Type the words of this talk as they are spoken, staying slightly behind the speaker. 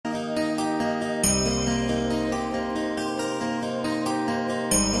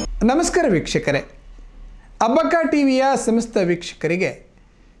ನಮಸ್ಕಾರ ವೀಕ್ಷಕರೇ, ಅಬ್ಬಕ್ಕ ಟಿವಿಯ ಸಮಸ್ತ ವೀಕ್ಷಕರಿಗೆ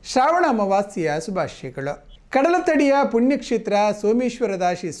ಶ್ರಾವಣ ಅಮಾವಾಸ್ಯೆಯ ಶುಭಾಶಯಗಳು. ಕಡಲತಡಿಯ ಪುಣ್ಯಕ್ಷೇತ್ರ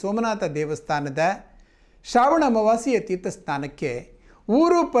ಸೋಮೇಶ್ವರದ ಶ್ರೀ ಸೋಮನಾಥ ದೇವಸ್ಥಾನದ ಶ್ರಾವಣ ಅಮಾವಾಸ್ಯೆಯ ತೀರ್ಥಸ್ನಾನಕ್ಕೆ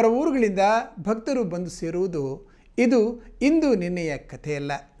ಊರು ಪರವೂರುಗಳಿಂದ ಭಕ್ತರು ಬಂದು ಸೇರುವುದು ಇದು ಇಂದು ನಿನ್ನೆಯ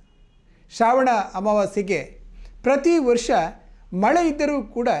ಕಥೆಯಲ್ಲ. ಶ್ರಾವಣ ಅಮಾವಾಸ್ಯೆಗೆ ಪ್ರತಿ ವರ್ಷ ಮಳೆ ಇದ್ದರೂ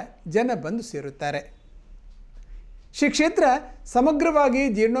ಕೂಡ ಜನ ಬಂದು ಸೇರುತ್ತಾರೆ. ಶ್ರೀ ಕ್ಷೇತ್ರ ಸಮಗ್ರವಾಗಿ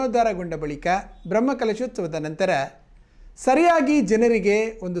ಜೀರ್ಣೋದ್ಧಾರಗೊಂಡ ಬಳಿಕ ಬ್ರಹ್ಮಕಲಶೋತ್ಸವದ ನಂತರ ಸರಿಯಾಗಿ ಜನರಿಗೆ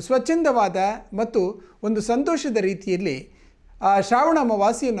ಒಂದು ಸ್ವಚ್ಛಂದವಾದ ಮತ್ತು ಒಂದು ಸಂತೋಷದ ರೀತಿಯಲ್ಲಿ ಶ್ರಾವಣ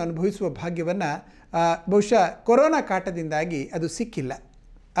ಅಮಾವಾಸ್ಯೆಯನ್ನು ಅನುಭವಿಸುವ ಭಾಗ್ಯವನ್ನು ಬಹುಶಃ ಕೊರೋನಾ ಕಾಟದಿಂದಾಗಿ ಅದು ಸಿಕ್ಕಿಲ್ಲ.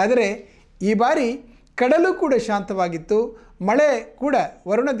 ಆದರೆ ಈ ಬಾರಿ ಕಡಲು ಕೂಡ ಶಾಂತವಾಗಿತ್ತು, ಮಳೆ ಕೂಡ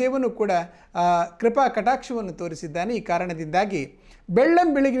ವರುಣದೇವನು ಕೂಡ ಕೃಪಾ ಕಟಾಕ್ಷವನ್ನು ತೋರಿಸಿದ್ದಾನೆ. ಈ ಕಾರಣದಿಂದಾಗಿ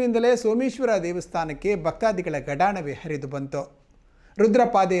ಬೆಳ್ಳಂಬೆಳಗಿನಿಂದಲೇ ಸೋಮೇಶ್ವರ ದೇವಸ್ಥಾನಕ್ಕೆ ಭಕ್ತಾದಿಗಳ ಗಡಾಣವೇ ಹರಿದು ಬಂತು.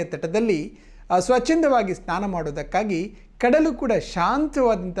 ರುದ್ರಪಾದೆಯ ತಟದಲ್ಲಿ ಸ್ವಚ್ಛಂದವಾಗಿ ಸ್ನಾನ ಮಾಡೋದಕ್ಕಾಗಿ ಕಡಲು ಕೂಡ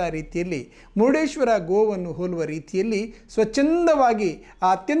ಶಾಂತವಾದಂಥ ರೀತಿಯಲ್ಲಿ ಮುರುಡೇಶ್ವರ ಗೋವನ್ನು ಹೋಲುವ ರೀತಿಯಲ್ಲಿ ಸ್ವಚ್ಛಂದವಾಗಿ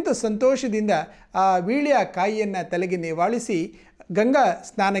ಅತ್ಯಂತ ಸಂತೋಷದಿಂದ ವೀಳ್ಯ ಕಾಯಿಯನ್ನು ತಲೆಗೆ ನೇವಾಳಿಸಿ ಗಂಗಾ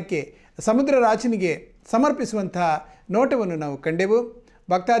ಸ್ನಾನಕ್ಕೆ ಸಮುದ್ರ ರಾಜನಿಗೆ ಸಮರ್ಪಿಸುವಂತಹ ನೋಟವನ್ನು ನಾವು ಕಂಡೆವು.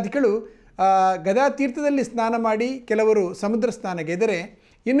 ಭಕ್ತಾದಿಗಳು ಗದಾ ತೀರ್ಥದಲ್ಲಿ ಸ್ನಾನ ಮಾಡಿ ಕೆಲವರು ಸಮುದ್ರ ಸ್ನಾನಗೈದರೆ,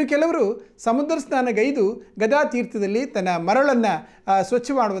 ಇನ್ನು ಕೆಲವರು ಸಮುದ್ರ ಸ್ನಾನಗೈದು ಗದಾ ತೀರ್ಥದಲ್ಲಿ ತನ್ನ ಮರಳನ್ನು ಸ್ವಚ್ಛ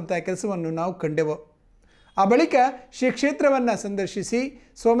ಮಾಡುವಂಥ ಕೆಲಸವನ್ನು ನಾವು ಕಂಡೆವು. ಆ ಬಳಿಕ ಶ್ರೀ ಕ್ಷೇತ್ರವನ್ನು ಸಂದರ್ಶಿಸಿ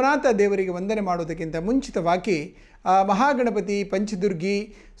ಸೋಮನಾಥ ದೇವರಿಗೆ ವಂದನೆ ಮಾಡುವುದಕ್ಕಿಂತ ಮುಂಚಿತವಾಗಿ ಮಹಾಗಣಪತಿ, ಪಂಚದುರ್ಗಿ,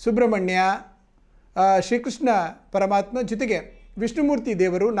 ಸುಬ್ರಹ್ಮಣ್ಯ, ಶ್ರೀಕೃಷ್ಣ ಪರಮಾತ್ಮ ಜೊತೆಗೆ ವಿಷ್ಣುಮೂರ್ತಿ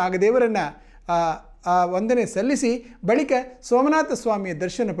ದೇವರು, ನಾಗದೇವರನ್ನು ವಂದನೆ ಸಲ್ಲಿಸಿ ಬಳಿಕ ಸೋಮನಾಥ ಸ್ವಾಮಿಯ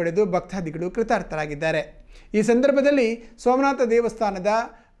ದರ್ಶನ ಪಡೆದು ಭಕ್ತಾದಿಗಳು ಕೃತಾರ್ಥರಾಗಿದ್ದಾರೆ. ಈ ಸಂದರ್ಭದಲ್ಲಿ ಸೋಮನಾಥ ದೇವಸ್ಥಾನದ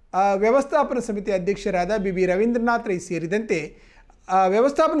ವ್ಯವಸ್ಥಾಪನಾ ಸಮಿತಿ ಅಧ್ಯಕ್ಷರಾದ ಬಿ ರವೀಂದ್ರನಾಥ್ ರೈ ಸೇರಿದಂತೆ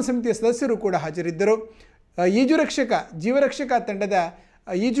ವ್ಯವಸ್ಥಾಪನಾ ಸಮಿತಿಯ ಸದಸ್ಯರು ಕೂಡ ಹಾಜರಿದ್ದರು. ಜೀವರಕ್ಷಕ ತಂಡದ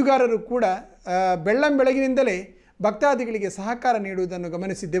ಈಜುಗಾರರು ಕೂಡ ಬೆಳ್ಳಂಬೆಳಗಿನಿಂದಲೇ ಭಕ್ತಾದಿಗಳಿಗೆ ಸಹಕಾರ ನೀಡುವುದನ್ನು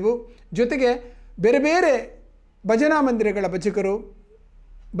ಗಮನಿಸಿದ್ದೆವು. ಜೊತೆಗೆ ಬೇರೆ ಬೇರೆ ಭಜನಾ ಮಂದಿರಗಳ ಭಜಕರು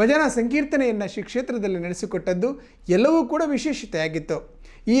ಭಜನಾ ಸಂಕೀರ್ತನೆಯನ್ನು ಶ್ರೀ ಕ್ಷೇತ್ರದಲ್ಲಿ ನಡೆಸಿಕೊಟ್ಟದ್ದು ಎಲ್ಲವೂ ಕೂಡ ವಿಶೇಷತೆಯಾಗಿತ್ತು.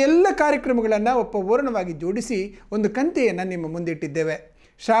 ಈ ಎಲ್ಲ ಕಾರ್ಯಕ್ರಮಗಳನ್ನು ಒಪ್ಪಪೂರ್ಣವಾಗಿ ಜೋಡಿಸಿ ಒಂದು ಕಂತೆಯನ್ನು ನಿಮ್ಮ ಮುಂದಿಟ್ಟಿದ್ದೇವೆ.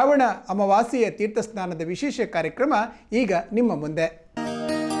 ಶ್ರಾವಣ ಅಮಾವಾಸ್ಯೆಯ ತೀರ್ಥಸ್ನಾನದ ವಿಶೇಷ ಕಾರ್ಯಕ್ರಮ ಈಗ ನಿಮ್ಮ ಮುಂದೆ.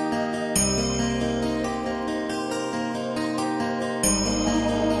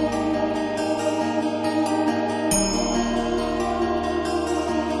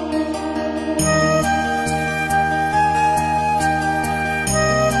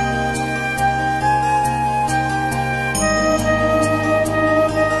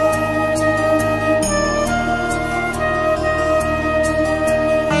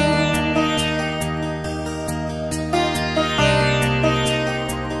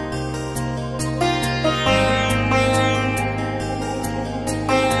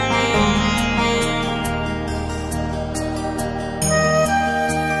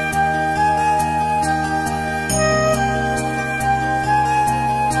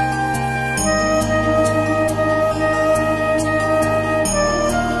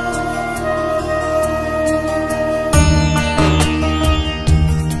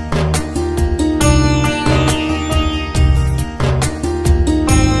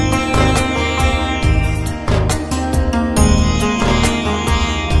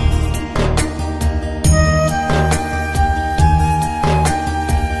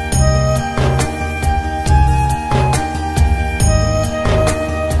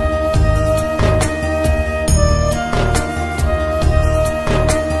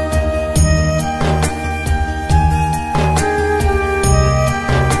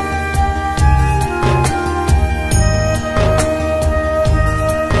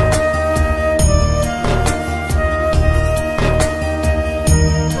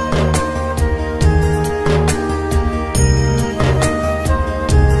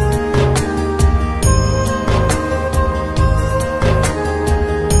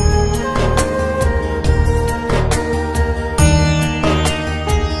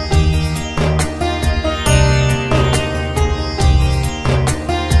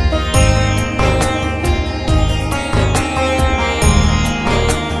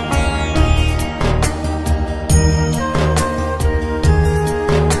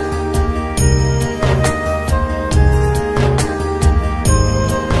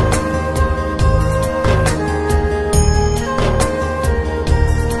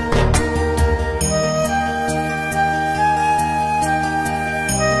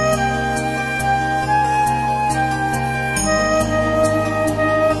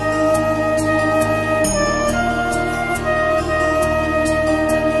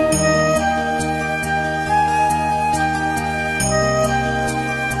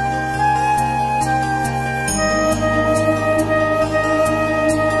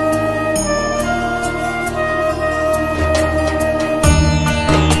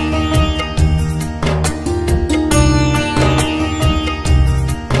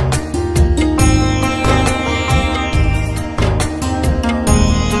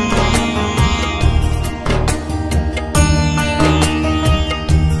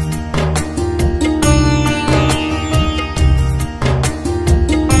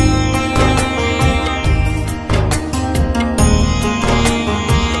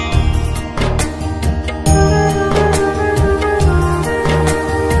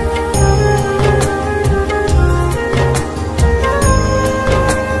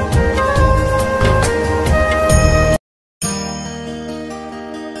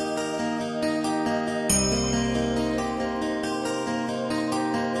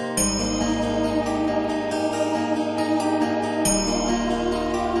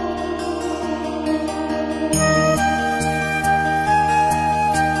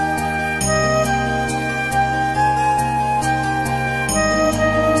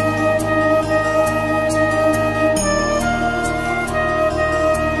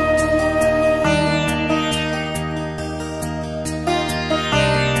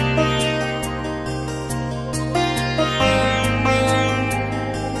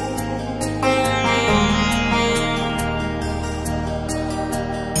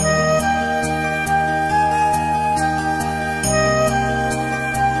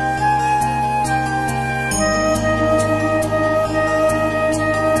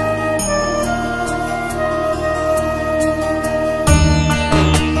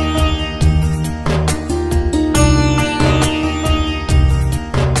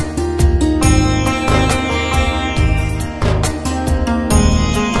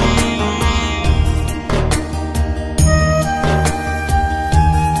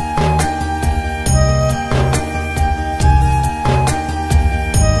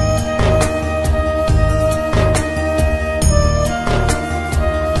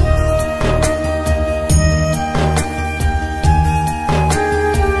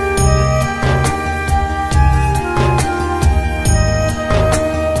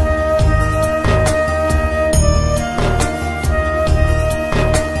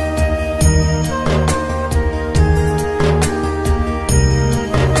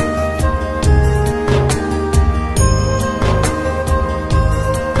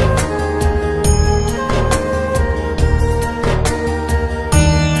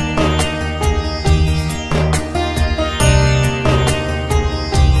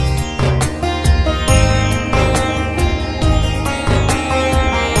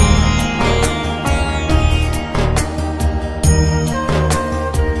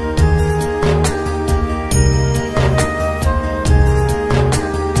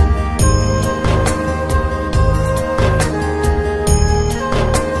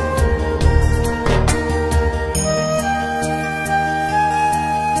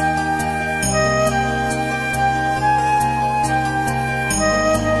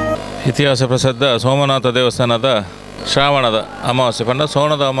 ಇತಿಹಾಸ ಪ್ರಸಿದ್ಧ ಸೋಮನಾಥ ದೇವಸ್ಥಾನದ ಶ್ರಾವಣದ ಅಮಾವಾಸ್ಯೆ ಪಂಡ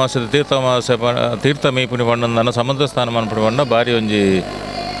ಸೋಣದ ಅಮಾವಾಸ್ಯದ ತೀರ್ಥ ಅಮಾವಾಸ್ಯೆ ತೀರ್ಥ ಮೀಪುನಿ ಪಂಡ ಸಮುದ್ರ ಸ್ನಾನ ಮನ್ಪುನಿ ಪಂಡ ಬಾರಿ ಒಂಜಿ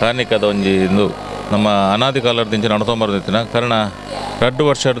ಕಾಣಿಕದ ಒಂಜಿ ಇಂದು ನಮ್ಮ ಅನಾದಿ ಕಾಲದಿಂದ ನಡ್ಕೊಂಬರ್ದಿತ್ತಿನ ಕಾರಣ 2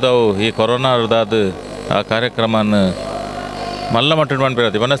 ವರ್ಷದವು ಈ ಕೊರೋನಾದ ಆ ಕಾರ್ಯಕ್ರಮನ ಮಲ್ಲ ಮಟ್ಟಿನ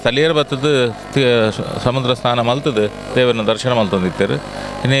ಮನ್ಪಿರತ್ತೆ ಬಣ್ಣ ಸ್ಥಳೀಯರು ಬರ್ತದ್ದು ಸಮುದ್ರ ಸ್ನಾನ ಮಲ್ತದ್ದು ದೇವರನ್ನ ದರ್ಶನ ಮಲ್ತೊಂದಿತ್ತೇರು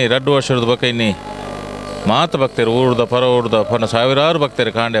ಇನ್ನೇ 2 ವರ್ಷದ ಬಗ್ಗೆ ಇನ್ನಿ ಮಾತು ಭಕ್ತರು ಊರ್ದ ಪರ ಊರ್ದ ಪನ ಸಾವಿರಾರು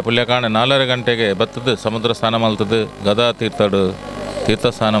ಭಕ್ತರು ಕಾಂಡೆ ಪುಲ್ಯ ಕಾಂಡೆ 4 ಗಂಟೆಗೆ ಬರ್ತದ್ದು ಸಮುದ್ರ ಸ್ನಾನ ಮಲ್ತದ್ದು ಗದಾ ತೀರ್ಥ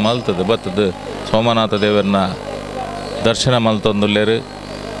ಸ್ನಾನ ಮಲ್ತದ್ದು ಬರ್ತದ್ದು ಸೋಮನಾಥ ದೇವರನ್ನ ದರ್ಶನ ಮಲ್ತೊಂದುಲ್ಲೇರು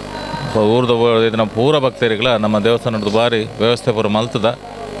ಊರ್ದ ಇದನ್ನ ಪೂರ ಭಕ್ತರಿಗಳ ನಮ್ಮ ದೇವಸ್ಥಾನದ ಬಾರಿ ವ್ಯವಸ್ಥೆ ಪೂರ ಮಲ್ತದ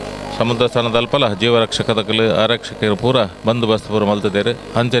ಸಮುದ್ರ ಸ್ನಾನದಲ್ಪಲ ಜೀವರಕ್ಷಕದಗಳು ಆರಕ್ಷಕರು ಪೂರ ಬಂದೋಬಸ್ತ್ ಪೂರ ಮಲ್ತಿದ್ದೇರು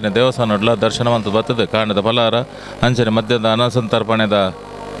ಅಂಚನೆ ದೇವಸ್ಥಾನಡ್ಲ ದರ್ಶನ ಮಲ್ತು ಬರ್ತದೆ ಕಾಂಡದ ಫಲಾರ ಅಂಚನೆ ಮಧ್ಯದ ಅನಸಂತರ್ಪಣೆದ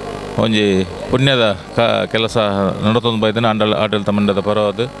ಒಂಜಿ ಪುಣ್ಯದ ಕೆಲಸ ನಡತೊಂದು ಬೈದಿನ ಆಡಳಿತ ಮಂಡಳದ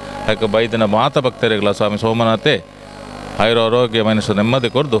ಪರವಾದ ಯಾಕೆ ಬೈದಿನ ಮಾತ ಭಕ್ತರಿಗಳ ಸ್ವಾಮಿ ಸೋಮನಾಥೆ ಆಯುರಾರೋಗ್ಯ ಮನುಷ್ಯ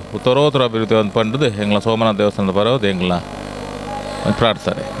ನೆಮ್ಮದಿ ಕೊಡ್ದು ಉತ್ತರೋತ್ತರ ಅಭಿವೃದ್ಧಿ ಒಂದು ಪಂಡದು ಹೆಂಗ್ಲ ಸೋಮನಾಥ ದೇವಸ್ಥಾನದ ಪರವಾದ ಹೆಂಗ್ಲ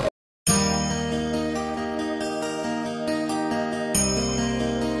ಪ್ರಾರ್ಥನೆ.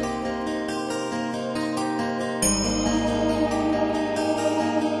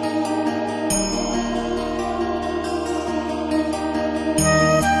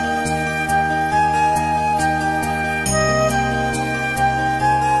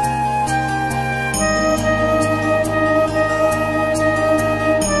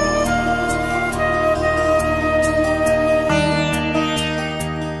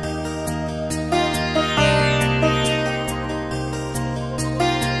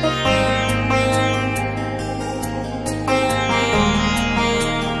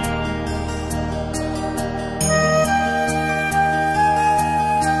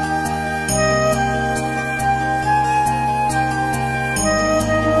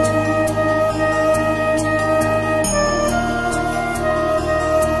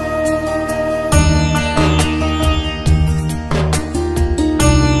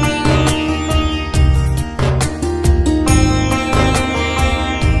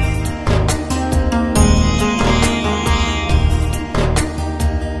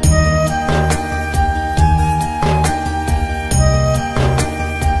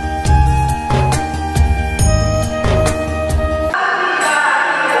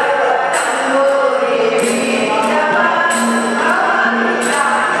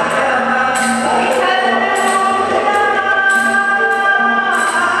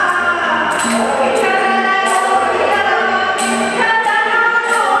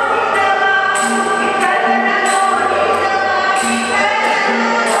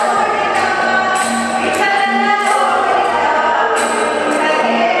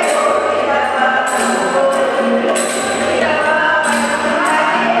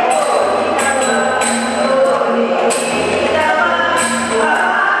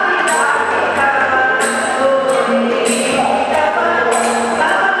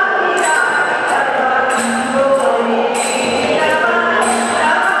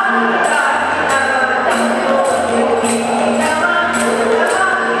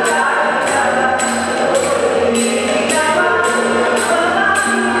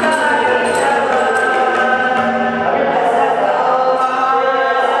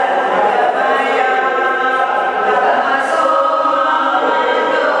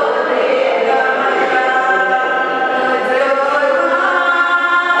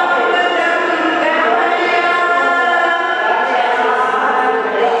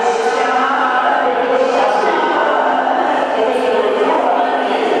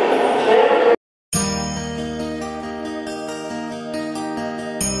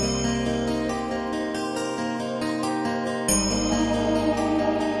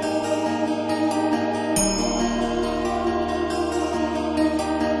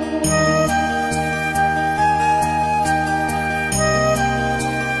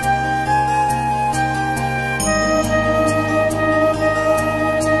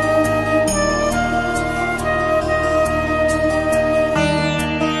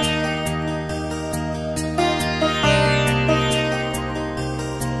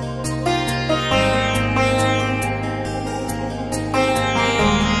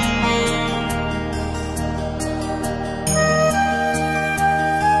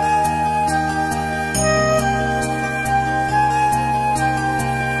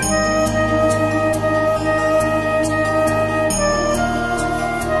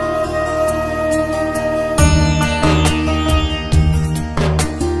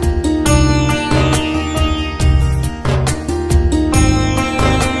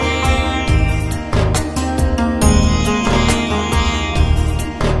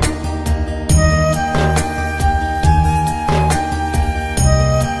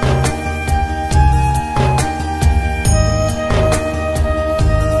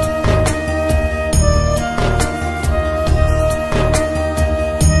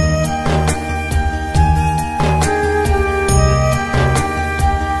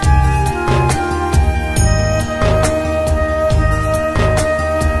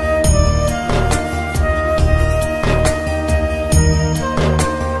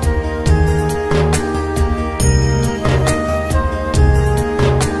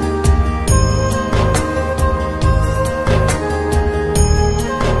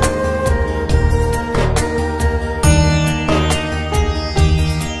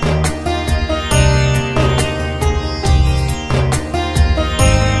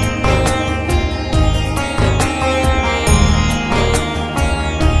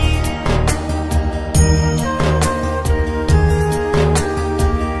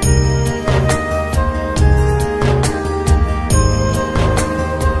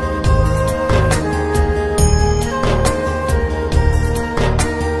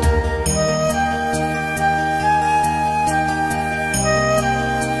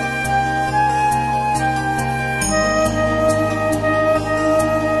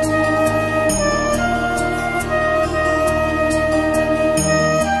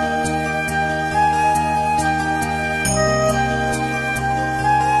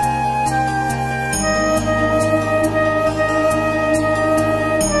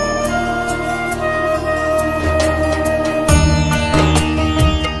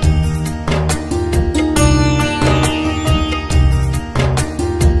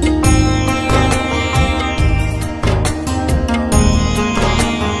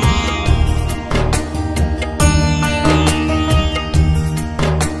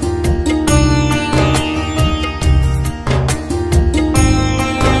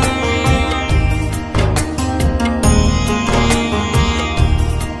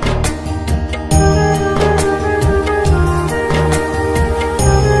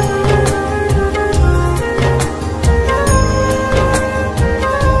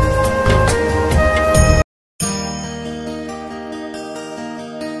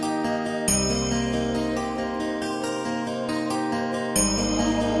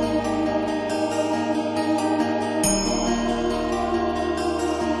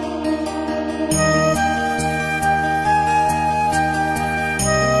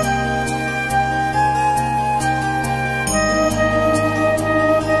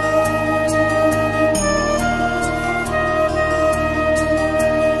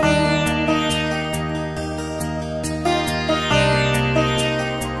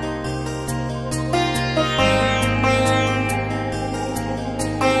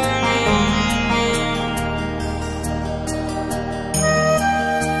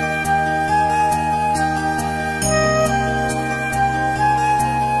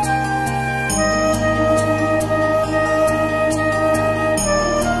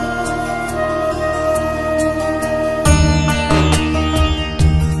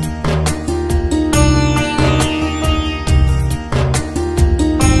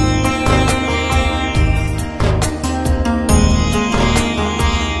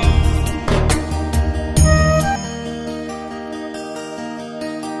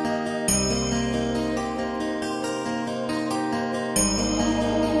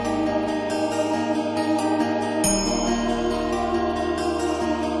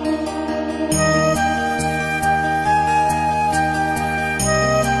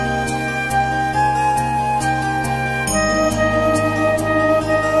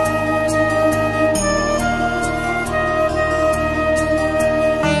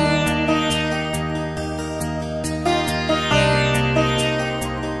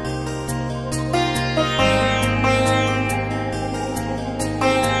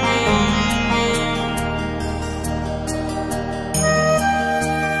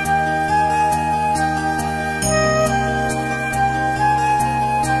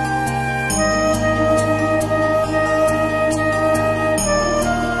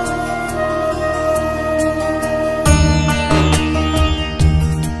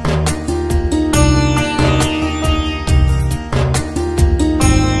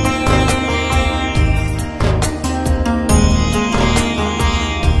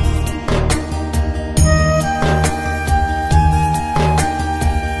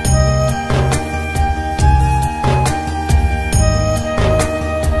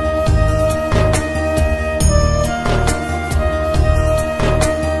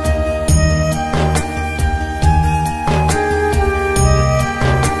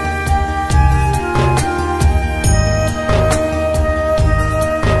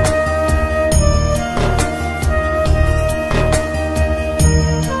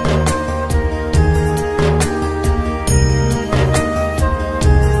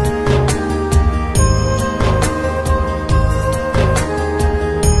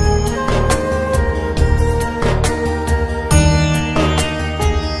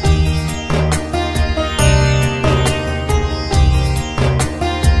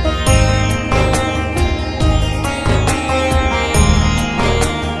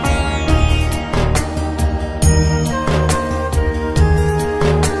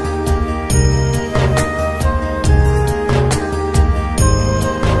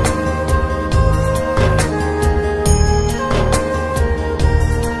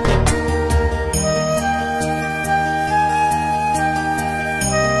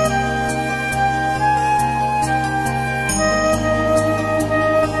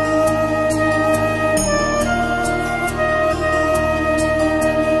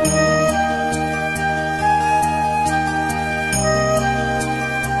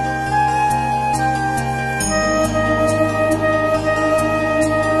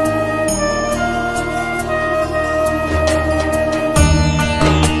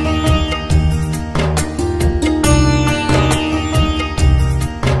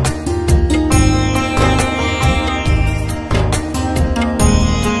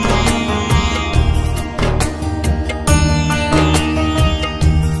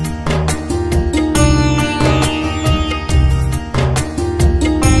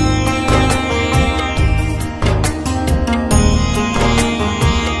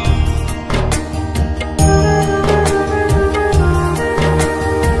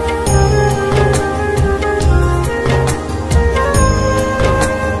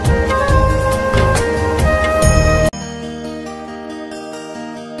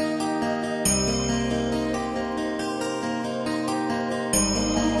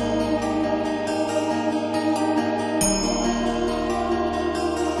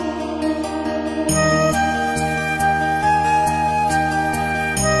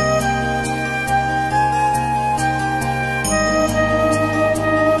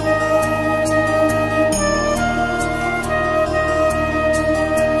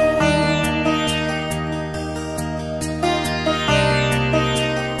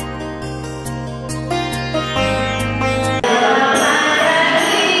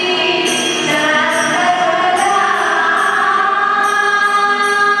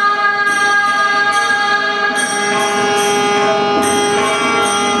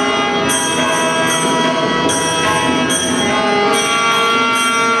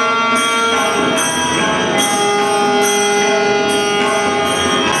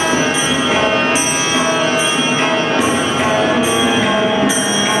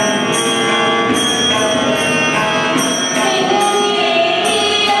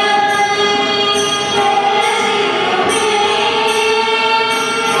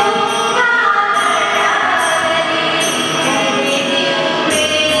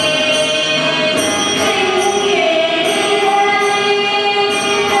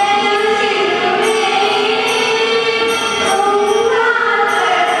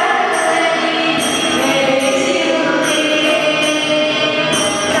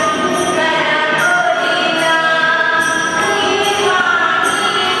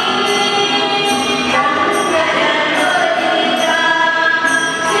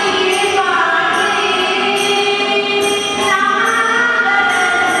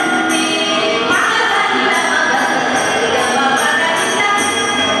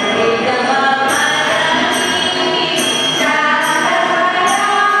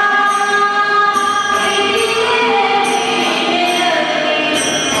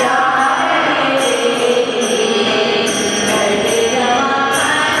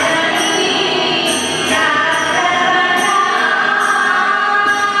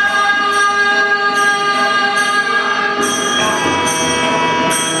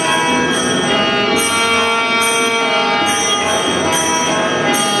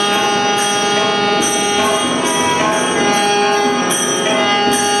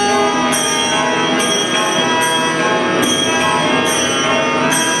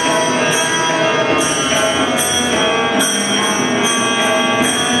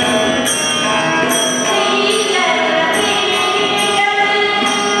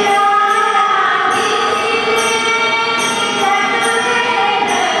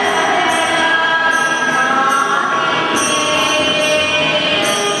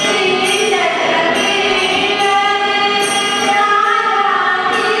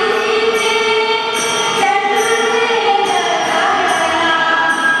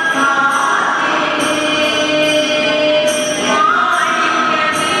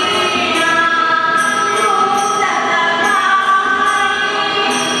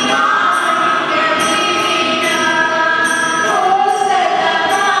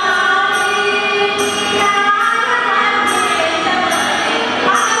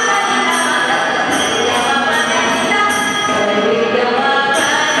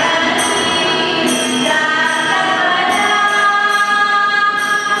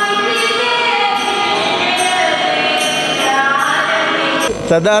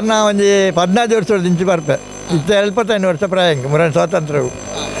 ಸಾಧಾರಣ ಒಂದು 15 ವರ್ಷದ ಇಂಚು ಬರ್ಪೆ ಇತ್ತ 75 ವರ್ಷ ಪ್ರಾಯ ಮುರನ್ ಸ್ವಾತಂತ್ರ್ಯವು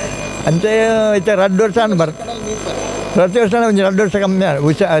ಅಂತೆ ಇತ್ತ 2 ವರ್ಷ ಅನ್ನು ಬರ್ ಪ್ರತಿ ವರ್ಷ ಒಂದು 2 ವರ್ಷ ಕಮ್ಮಿ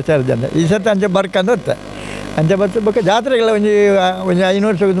ಹುಷಾರು ಜನ ಈ ಸರ್ತಿ ಅಂಚೆ ಬರ್ಕಂದು ಹೊತ್ತೆ ಅಂಚೆ ಬರ್ತು ಬೇಕಾ ಜಾತ್ರೆಗಳ ಒಂದು 500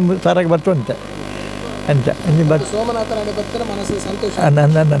 ವರ್ಷ ಸರಾಗಿ ಬರ್ತಂತೆ ಅಂಚ ಅಂಚೆ ಬರ್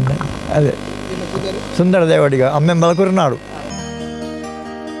ನನ್ನ ಅದೇ ಸುಂದರ ದೇವಡಿಗ ಅಮ್ಮೆಂಬಳ ಕುರುನಾಡು.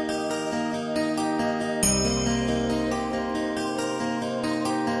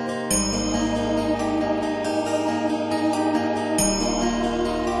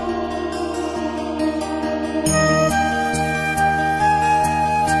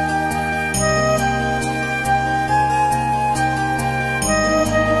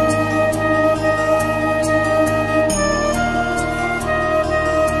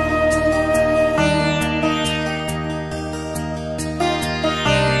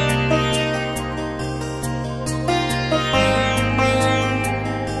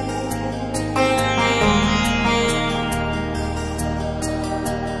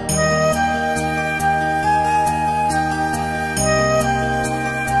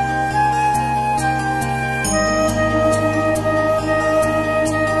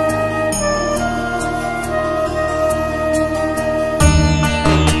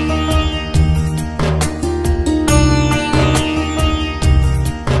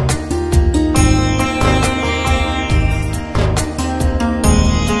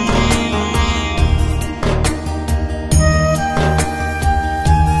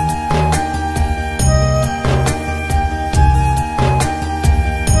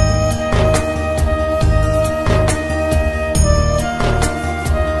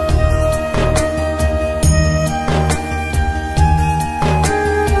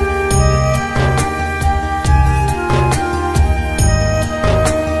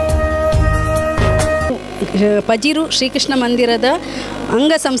 ಪಜಿರು ಶ್ರೀಕೃಷ್ಣ ಮಂದಿರದ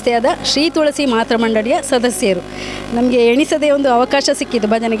ಅಂಗಸಂಸ್ಥೆಯಾದ ಶ್ರೀ ತುಳಸಿ ಮಾತೃ ಮಂಡಳಿಯ ಸದಸ್ಯರು. ನಮಗೆ ಎಣಿಸದೇ ಒಂದು ಅವಕಾಶ ಸಿಕ್ಕಿದ್ದು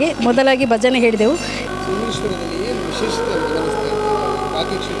ಭಜನೆಗೆ. ಮೊದಲಾಗಿ ಭಜನೆ ಹೇಳಿದೆವು.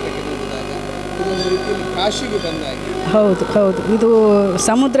 ಹೌದು ಹೌದು, ಇದು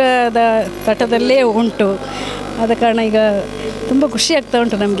ಸಮುದ್ರದ ತಟದಲ್ಲೇ ಉಂಟು. ಆದ ಕಾರಣ ಈಗ ತುಂಬ ಖುಷಿ ಆಗ್ತಾ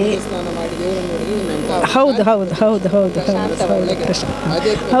ಉಂಟು ನಮಗೆ. ಹೌದು ಹೌದು ಹೌದು ಹೌದು ಹೌದು ಹೌದು ಕೃಷ್ಣ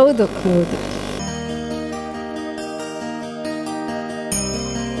ಹೌದು ಹೌದು.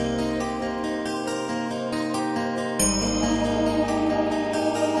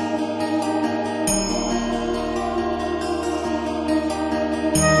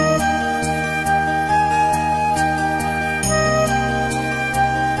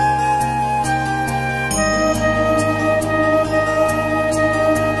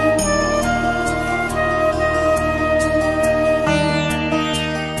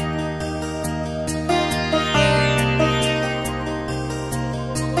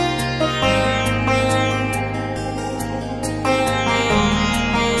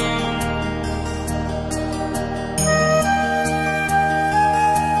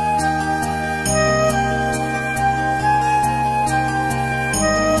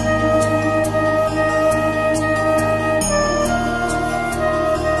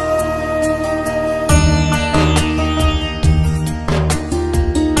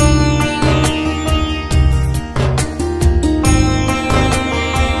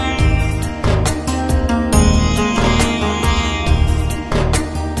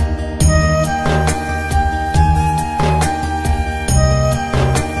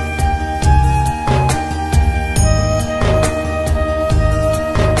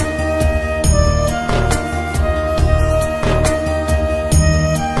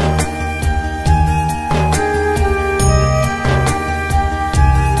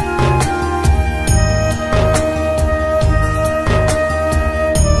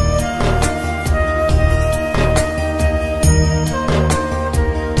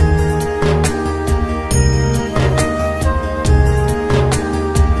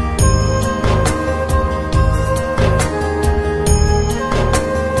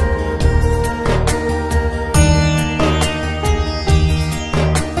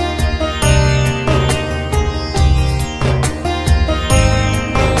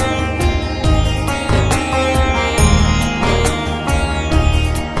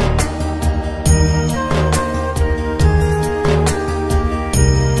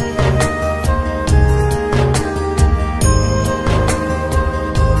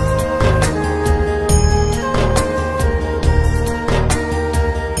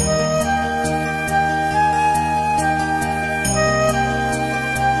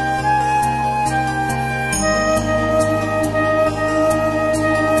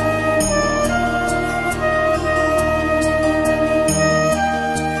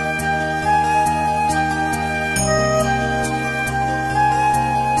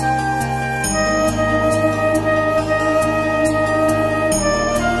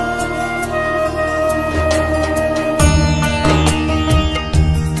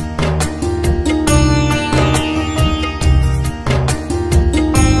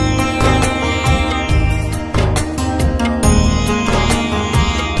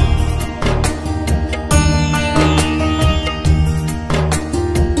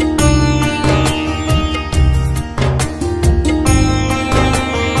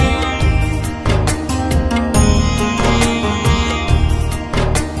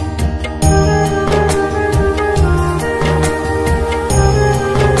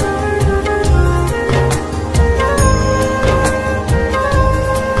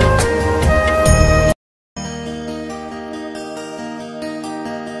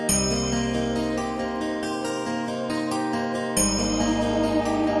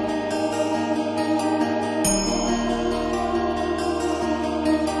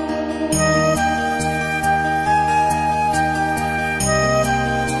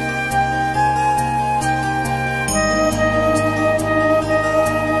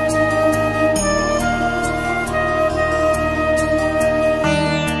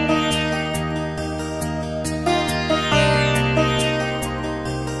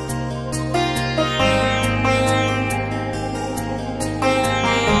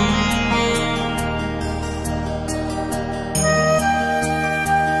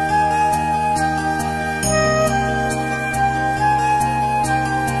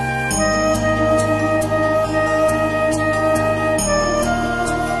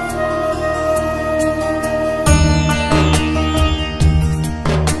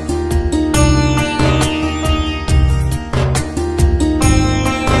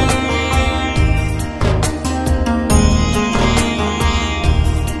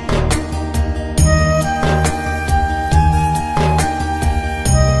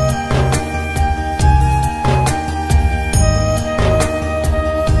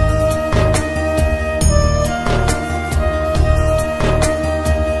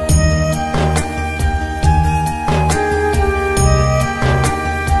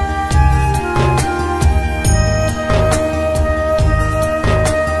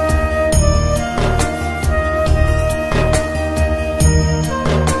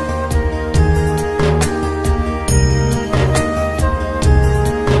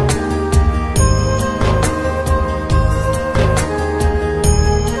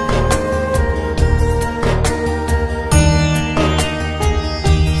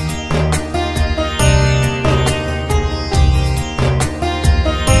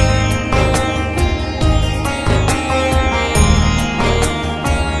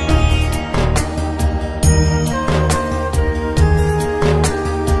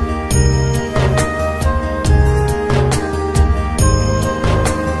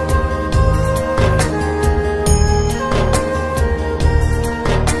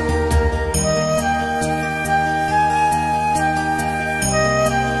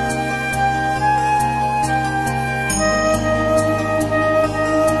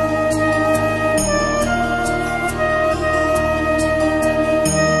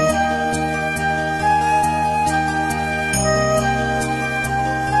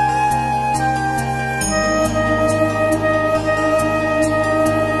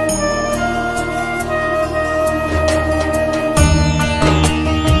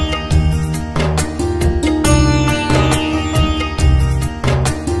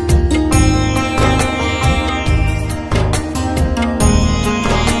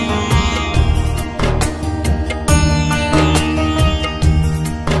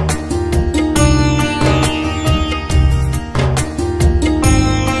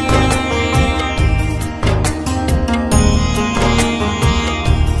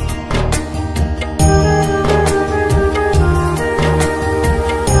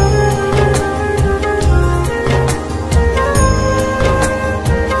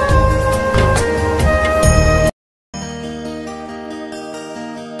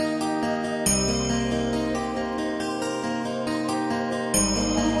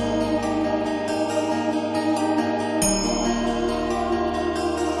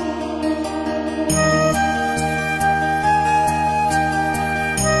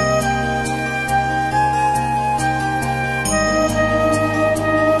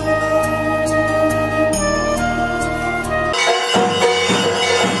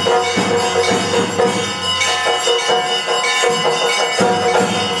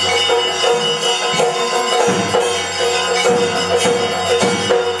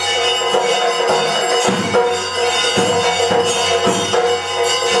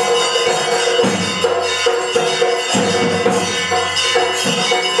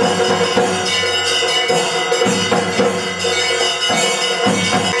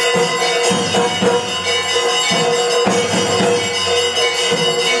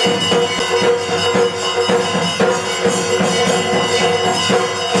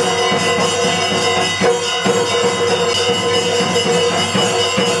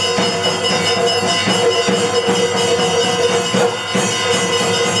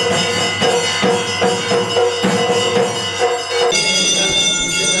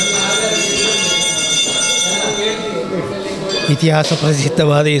 ಇತಿಹಾಸ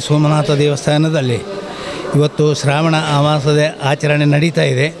ಪ್ರಸಿದ್ಧವಾದ ಈ ಸೋಮನಾಥ ದೇವಸ್ಥಾನದಲ್ಲಿ ಇವತ್ತು ಶ್ರಾವಣ ಅಮಾವಾಸ್ಯೆ ಆಚರಣೆ ನಡೀತಾ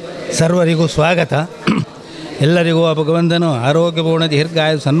ಇದೆ. ಸರ್ವರಿಗೂ ಸ್ವಾಗತ. ಎಲ್ಲರಿಗೂ ಆ ಭಗವಂತನು ಆರೋಗ್ಯಪೂರ್ಣ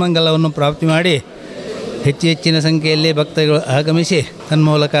ದೀರ್ಘಾಯು ಸನ್ಮಂಗಲವನ್ನು ಪ್ರಾಪ್ತಿ ಮಾಡಿ ಹೆಚ್ಚಿನ ಸಂಖ್ಯೆಯಲ್ಲಿ ಭಕ್ತರು ಆಗಮಿಸಿ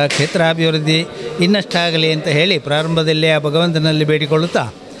ತನ್ಮೂಲಕ ಕ್ಷೇತ್ರಾಭಿವೃದ್ಧಿ ಇನ್ನಷ್ಟಾಗಲಿ ಅಂತ ಹೇಳಿ ಪ್ರಾರಂಭದಲ್ಲೇ ಆ ಭಗವಂತನಲ್ಲಿ ಬೇಡಿಕೊಳ್ಳುತ್ತಾ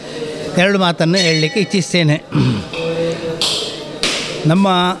ಎರಡು ಮಾತನ್ನು ಹೇಳಲಿಕ್ಕೆ ಇಚ್ಛಿಸ್ತೇನೆ. ನಮ್ಮ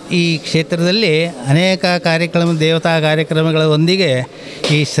ಈ ಕ್ಷೇತ್ರದಲ್ಲಿ ಅನೇಕ ದೇವತಾ ಕಾರ್ಯಕ್ರಮಗಳೊಂದಿಗೆ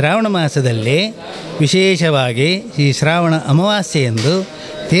ಈ ಶ್ರಾವಣ ಮಾಸದಲ್ಲಿ ವಿಶೇಷವಾಗಿ ಈ ಶ್ರಾವಣ ಅಮಾವಾಸ್ಯೆಯಂದು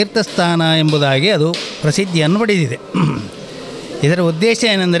ತೀರ್ಥಸ್ಥಾನ ಎಂಬುದಾಗಿ ಅದು ಪ್ರಸಿದ್ಧಿಯನ್ನು ಪಡೆದಿದೆ. ಇದರ ಉದ್ದೇಶ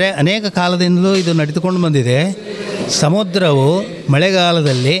ಏನೆಂದರೆ ಅನೇಕ ಕಾಲದಿಂದಲೂ ಇದು ನಡೆದುಕೊಂಡು ಬಂದಿದೆ. ಸಮುದ್ರವು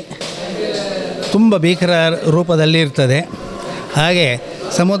ಮಳೆಗಾಲದಲ್ಲಿ ತುಂಬ ಭೀಕರ ರೂಪದಲ್ಲಿ ಇರ್ತದೆ. ಹಾಗೆ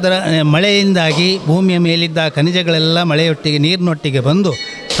ಸಮುದ್ರ ಮಳೆಯಿಂದಾಗಿ ಭೂಮಿಯ ಮೇಲಿದ್ದ ಖನಿಜಗಳೆಲ್ಲ ಮಳೆಯೊಟ್ಟಿಗೆ ನೀರಿನೊಟ್ಟಿಗೆ ಬಂದು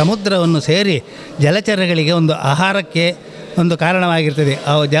ಸಮುದ್ರವನ್ನು ಸೇರಿ ಜಲಚರಗಳಿಗೆ ಒಂದು ಆಹಾರಕ್ಕೆ ಒಂದು ಕಾರಣವಾಗಿರ್ತದೆ.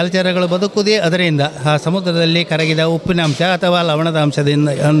 ಆ ಜಲಚರಗಳು ಬದುಕುವುದೇ ಅದರಿಂದ. ಆ ಸಮುದ್ರದಲ್ಲಿ ಕರಗಿದ ಉಪ್ಪಿನಾಂಶ ಅಥವಾ ಲವಣದ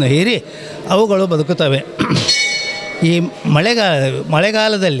ಅಂಶದಿಂದ ಹೀರಿ ಅವುಗಳು ಬದುಕುತ್ತವೆ. ಈ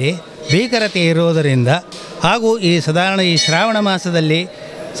ಮಳೆಗಾಲದಲ್ಲಿ ಭೀಕರತೆ ಇರುವುದರಿಂದ ಹಾಗೂ ಈ ಸಾಧಾರಣ ಈ ಶ್ರಾವಣ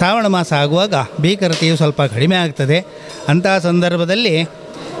ಮಾಸ ಆಗುವಾಗ ಭೀಕರತೆಯು ಸ್ವಲ್ಪ ಕಡಿಮೆ ಆಗ್ತದೆ. ಅಂತಹ ಸಂದರ್ಭದಲ್ಲಿ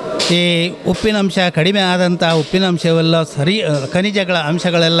ಈ ಉಪ್ಪಿನಂಶ ಕಡಿಮೆ ಆದಂಥ ಉಪ್ಪಿನಂಶವೆಲ್ಲ ಖನಿಜಗಳ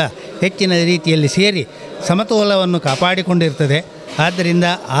ಅಂಶಗಳೆಲ್ಲ ಹೆಚ್ಚಿನ ರೀತಿಯಲ್ಲಿ ಸೇರಿ ಸಮತೋಲವನ್ನು ಕಾಪಾಡಿಕೊಂಡಿರ್ತದೆ. ಆದ್ದರಿಂದ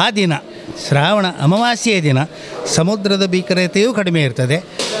ಆ ದಿನ ಶ್ರಾವಣ ಅಮಾವಾಸ್ಯೆಯ ದಿನ ಸಮುದ್ರದ ಭೀಕರತೆಯೂ ಕಡಿಮೆ ಇರ್ತದೆ.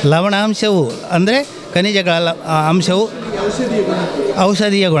 ಲವಣಾಂಶವು ಅಂದರೆ ಖನಿಜಗಳ ಅಂಶವು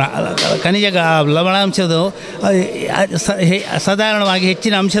ಔಷಧೀಯ ಗುಣ ಲವಣಾಂಶದ ಸಾಧಾರಣವಾಗಿ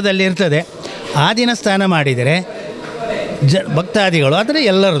ಹೆಚ್ಚಿನ ಅಂಶದಲ್ಲಿ ಇರ್ತದೆ. ಆ ದಿನ ಸ್ನಾನ ಮಾಡಿದರೆ ಭಕ್ತಾದಿಗಳು ಅಂದರೆ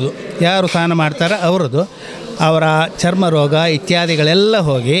ಎಲ್ಲರದು ಯಾರು ಸ್ನಾನ ಮಾಡ್ತಾರೋ ಅವರದು ಅವರ ಚರ್ಮ ರೋಗ ಇತ್ಯಾದಿಗಳೆಲ್ಲ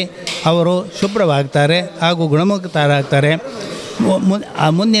ಹೋಗಿ ಅವರು ಶುಭ್ರವಾಗ್ತಾರೆ ಹಾಗೂ ಗುಣಮುಖರಾಗ್ತಾರೆ.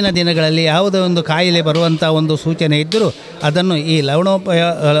 ಮುಂದಿನ ದಿನಗಳಲ್ಲಿ ಯಾವುದೇ ಒಂದು ಕಾಯಿಲೆ ಬರುವಂಥ ಒಂದು ಸೂಚನೆ ಇದ್ದರೂ ಅದನ್ನು ಈ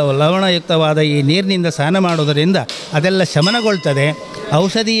ಲವಣಯುಕ್ತವಾದ ಈ ನೀರಿನಿಂದ ಸ್ನಾನ ಮಾಡೋದರಿಂದ ಅದೆಲ್ಲ ಶಮನಗೊಳ್ತದೆ.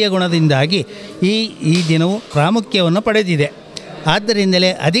 ಔಷಧೀಯ ಗುಣದಿಂದಾಗಿ ಈ ದಿನವು ಪ್ರಾಮುಖ್ಯವನ್ನು ಪಡೆದಿದೆ. ಆದ್ದರಿಂದಲೇ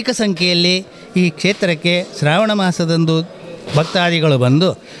ಅಧಿಕ ಸಂಖ್ಯೆಯಲ್ಲಿ ಈ ಕ್ಷೇತ್ರಕ್ಕೆ ಶ್ರಾವಣ ಮಾಸದಂದು ಭಕ್ತಾದಿಗಳು ಬಂದು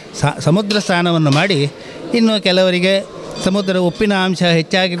ಸಮುದ್ರ ಸ್ನಾನವನ್ನು ಮಾಡಿ, ಇನ್ನು ಕೆಲವರಿಗೆ ಸಮುದ್ರ ಉಪ್ಪಿನ ಅಂಶ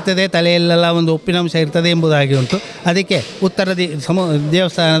ಹೆಚ್ಚಾಗಿರ್ತದೆ, ತಲೆಯಲ್ಲೆಲ್ಲ ಒಂದು ಉಪ್ಪಿನಾಂಶ ಇರ್ತದೆ ಎಂಬುದಾಗಿ ಉಂಟು. ಅದಕ್ಕೆ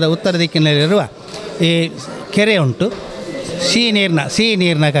ದೇವಸ್ಥಾನದ ಉತ್ತರ ದಿಕ್ಕಿನಲ್ಲಿರುವ ಈ ಕೆರೆ ಉಂಟು, ಸಿಹಿ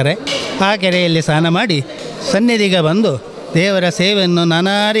ನೀರಿನ ಕೆರೆ. ಆ ಕೆರೆಯಲ್ಲಿ ಸ್ನಾನ ಮಾಡಿ ಸನ್ನಿಧಿಗೆ ಬಂದು ದೇವರ ಸೇವೆಯನ್ನು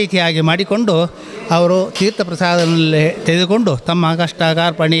ನಾನಾ ರೀತಿಯಾಗಿ ಮಾಡಿಕೊಂಡು ಅವರು ತೀರ್ಥ ಪ್ರಸಾದದಲ್ಲಿ ತೆಗೆದುಕೊಂಡು ತಮ್ಮ ಕಷ್ಟ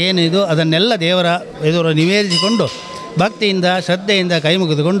ಕಾರ್ಪಣೆ ಏನಿದು ಅದನ್ನೆಲ್ಲ ದೇವರ ಎದುರು ನಿವೇದಿಸಿಕೊಂಡು ಭಕ್ತಿಯಿಂದ ಶ್ರದ್ಧೆಯಿಂದ ಕೈ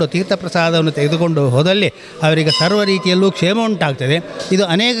ಮುಗಿದುಕೊಂಡು ತೀರ್ಥ ಪ್ರಸಾದವನ್ನು ತೆಗೆದುಕೊಂಡು ಹೋದಲ್ಲಿ ಅವರಿಗೆ ಸರ್ವ ರೀತಿಯಲ್ಲೂ ಕ್ಷೇಮ ಉಂಟಾಗ್ತದೆ. ಇದು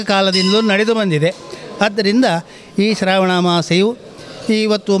ಅನೇಕ ಕಾಲದಿಂದಲೂ ನಡೆದು ಬಂದಿದೆ. ಆದ್ದರಿಂದ ಈ ಶ್ರಾವಣ ಮಾಸೆಯು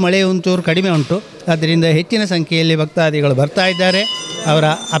ಇವತ್ತು ಮಳೆ ಒಂಚೂರು ಕಡಿಮೆ ಉಂಟು. ಆದ್ದರಿಂದ ಹೆಚ್ಚಿನ ಸಂಖ್ಯೆಯಲ್ಲಿ ಭಕ್ತಾದಿಗಳು ಬರ್ತಾ ಇದ್ದಾರೆ. ಅವರ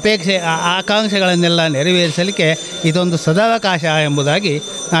ಅಪೇಕ್ಷೆ ಆಕಾಂಕ್ಷೆಗಳನ್ನೆಲ್ಲ ನೆರವೇರಿಸಲಿಕ್ಕೆ ಇದೊಂದು ಸದಾವಕಾಶ ಎಂಬುದಾಗಿ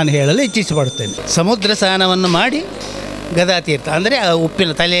ನಾನು ಹೇಳಲು ಇಚ್ಛಿಸಿಪಡುತ್ತೇನೆ. ಸಮುದ್ರ ಸ್ನಾನವನ್ನು ಮಾಡಿ ಗದಾತೀರ್ಥ ಅಂದರೆ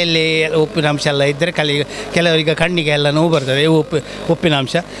ತಲೆಯಲ್ಲಿ ಉಪ್ಪಿನಾಂಶ ಎಲ್ಲ ಇದ್ದರೆ ಕೆಲವರಿಗೆ ಕಣ್ಣಿಗೆ ಎಲ್ಲ ನೋವು ಬರ್ತದೆ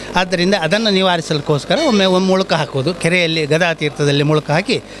ಉಪ್ಪಿನಾಂಶ. ಆದ್ದರಿಂದ ಅದನ್ನು ನಿವಾರಿಸಲಿಕ್ಕೋಸ್ಕರ ಒಮ್ಮೆ ಮುಳುಕು ಹಾಕುವುದು. ಕೆರೆಯಲ್ಲಿ ಗದಾತೀರ್ಥದಲ್ಲಿ ಮುಳುಕು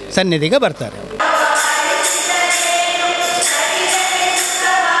ಹಾಕಿ ಸನ್ನಿಧಿಗೆ ಬರ್ತಾರೆ.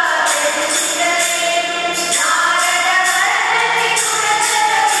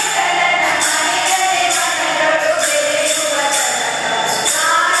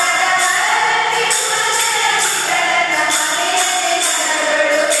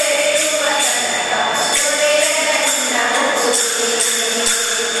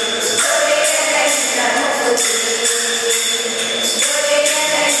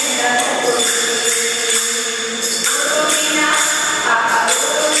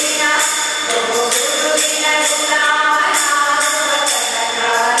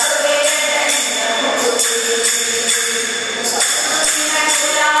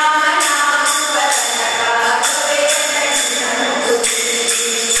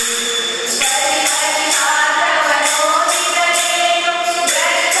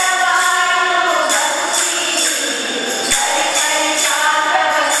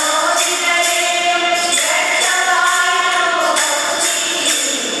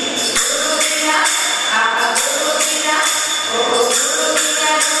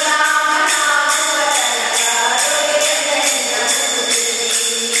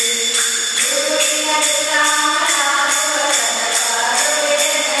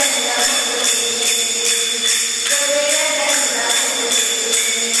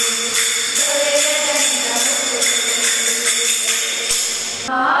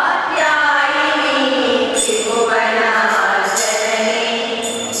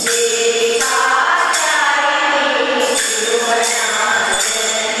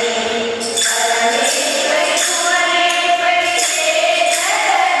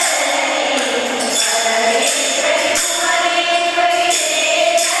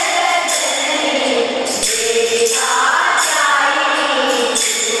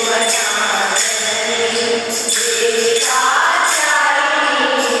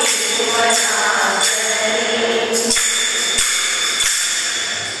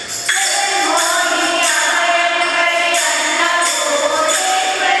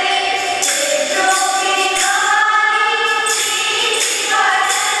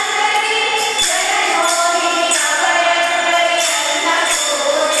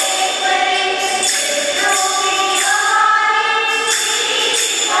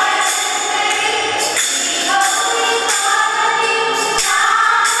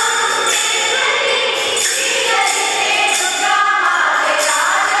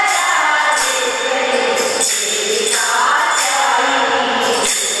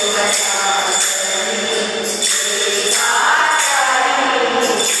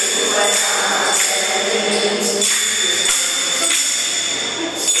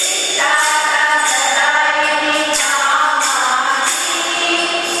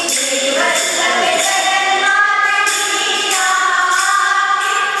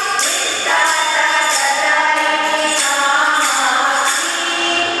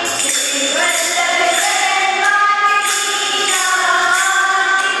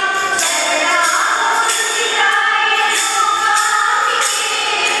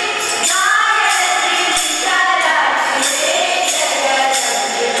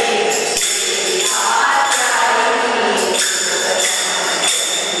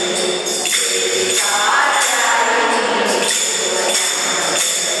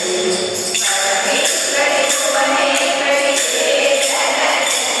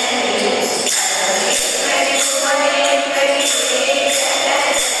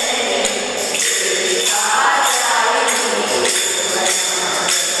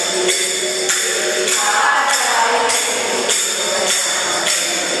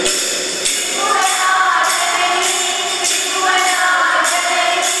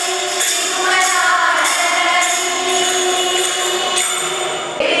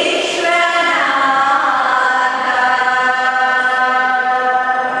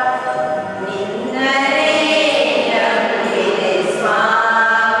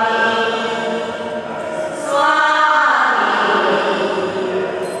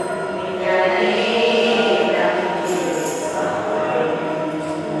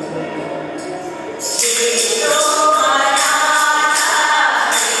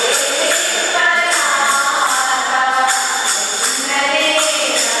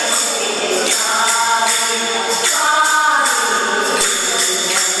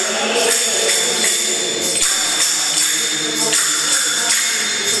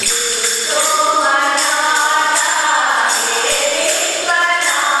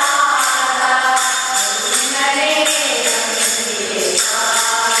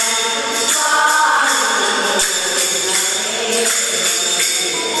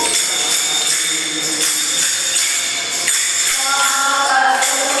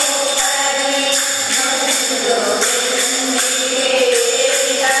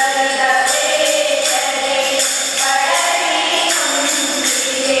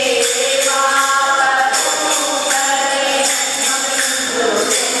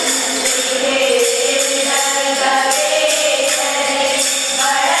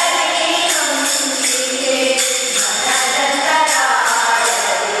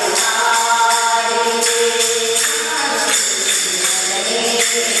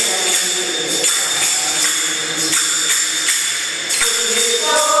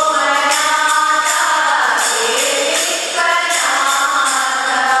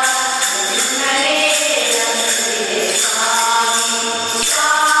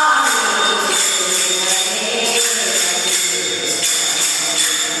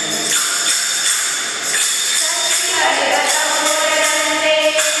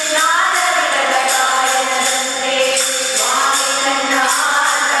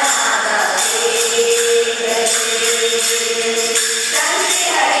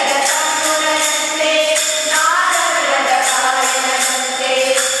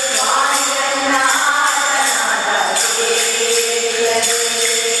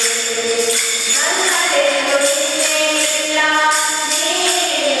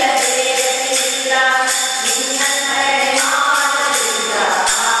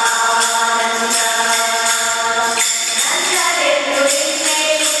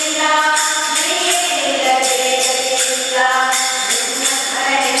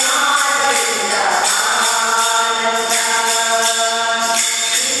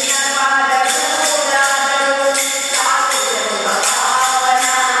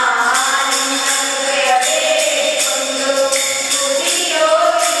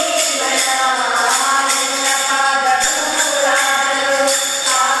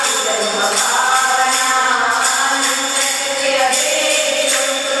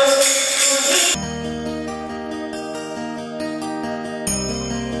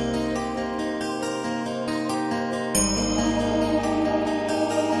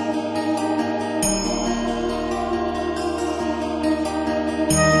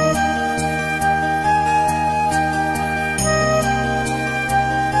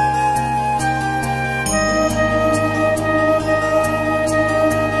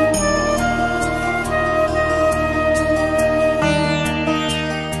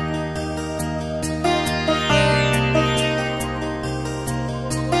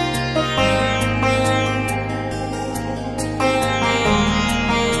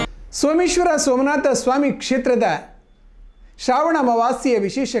 ಸೋಮೇಶ್ವರ ಸೋಮನಾಥ ಸ್ವಾಮಿ ಕ್ಷೇತ್ರದ ಶ್ರಾವಣ ಅಮಾವಾಸ್ಯೆಯ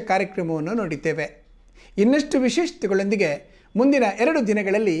ವಿಶೇಷ ಕಾರ್ಯಕ್ರಮವನ್ನು ನೋಡಿದ್ದೇವೆ. ಇನ್ನಷ್ಟು ವಿಶೇಷತೆಗಳೊಂದಿಗೆ ಮುಂದಿನ 2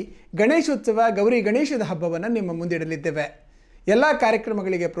 ದಿನಗಳಲ್ಲಿ ಗಣೇಶೋತ್ಸವ ಗೌರಿ ಗಣೇಶದ ಹಬ್ಬವನ್ನು ನಿಮ್ಮ ಮುಂದಿಡಲಿದ್ದೇವೆ. ಎಲ್ಲ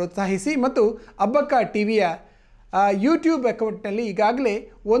ಕಾರ್ಯಕ್ರಮಗಳಿಗೆ ಪ್ರೋತ್ಸಾಹಿಸಿ ಮತ್ತು ಅಬ್ಬಕ್ಕ ಟಿವಿಯ ಯೂಟ್ಯೂಬ್ ಅಕೌಂಟ್ನಲ್ಲಿ ಈಗಾಗಲೇ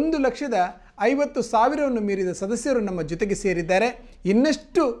 1,50,000 ಮೀರಿದ ಸದಸ್ಯರು ನಮ್ಮ ಜೊತೆಗೆ ಸೇರಿದ್ದಾರೆ.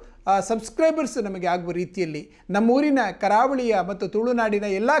 ಇನ್ನಷ್ಟು ಸಬ್ಸ್ಕ್ರೈಬರ್ಸ್ ನಮಗೆ ಆಗುವ ರೀತಿಯಲ್ಲಿ ನಮ್ಮೂರಿನ ಕರಾವಳಿಯ ಮತ್ತು ತುಳುನಾಡಿನ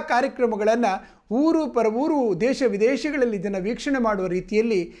ಎಲ್ಲ ಕಾರ್ಯಕ್ರಮಗಳನ್ನು ಊರು ಪರವೂರು ದೇಶ ವಿದೇಶಗಳಲ್ಲಿ ಇದನ್ನು ವೀಕ್ಷಣೆ ಮಾಡುವ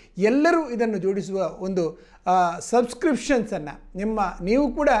ರೀತಿಯಲ್ಲಿ ಎಲ್ಲರೂ ಇದನ್ನು ಜೋಡಿಸುವ ಒಂದು ಸಬ್ಸ್ಕ್ರಿಪ್ಷನ್ಸನ್ನು ನೀವು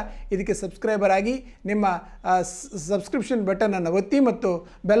ಕೂಡ ಇದಕ್ಕೆ ಸಬ್ಸ್ಕ್ರೈಬರ್ ಆಗಿ ನಿಮ್ಮ ಸಬ್ಸ್ಕ್ರಿಪ್ಷನ್ ಬಟನನ್ನು ಒತ್ತಿ ಮತ್ತು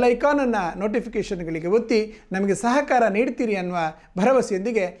ಬೆಲ್ ಐಕಾನನ್ನು ನೋಟಿಫಿಕೇಷನ್ಗಳಿಗೆ ಒತ್ತಿ ನಮಗೆ ಸಹಕಾರ ನೀಡ್ತೀರಿ ಅನ್ನುವ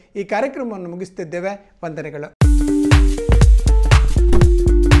ಭರವಸೆಯೊಂದಿಗೆ ಈ ಕಾರ್ಯಕ್ರಮವನ್ನು ಮುಗಿಸ್ತಿದ್ದೇವೆ. ವಂದನೆಗಳು.